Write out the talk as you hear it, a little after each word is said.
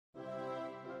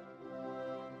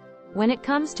When it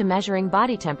comes to measuring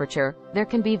body temperature, there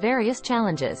can be various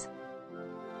challenges.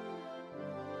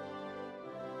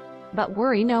 But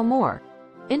worry no more.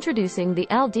 Introducing the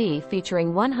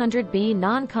LD-FT-100B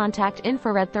Non-Contact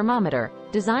Infrared Thermometer,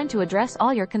 designed to address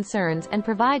all your concerns and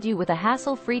provide you with a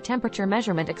hassle-free temperature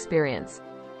measurement experience.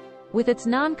 With its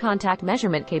non-contact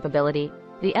measurement capability,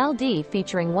 the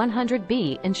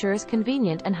LD-FT-100B ensures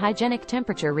convenient and hygienic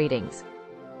temperature readings.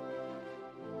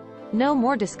 No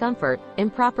more discomfort,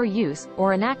 improper use,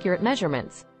 or inaccurate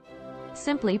measurements.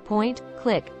 Simply point,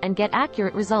 click, and get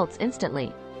accurate results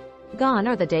instantly. Gone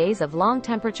are the days of long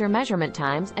temperature measurement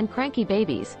times and cranky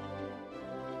babies.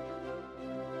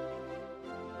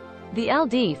 The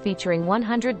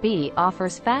LD-FT-100B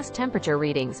offers fast temperature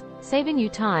readings, saving you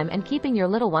time and keeping your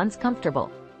little ones comfortable.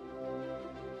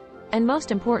 And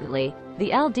most importantly,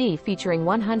 the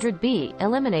LD-FT-100B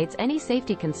eliminates any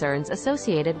safety concerns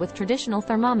associated with traditional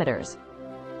thermometers.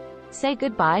 Say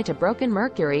goodbye to broken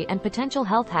mercury and potential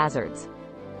health hazards.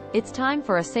 It's time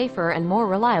for a safer and more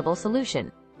reliable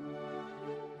solution.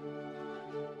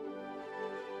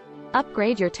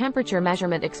 Upgrade your temperature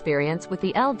measurement experience with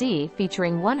the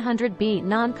LD-FT-100B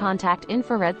Non-Contact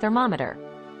Infrared Thermometer.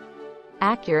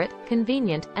 Accurate,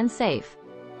 convenient, and safe.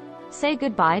 Say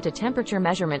goodbye to temperature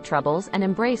measurement troubles and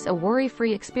embrace a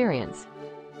worry-free experience.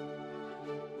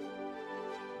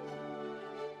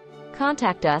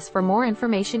 Contact us for more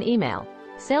information. Email: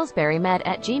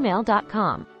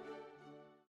 salesburymed@gmail.com.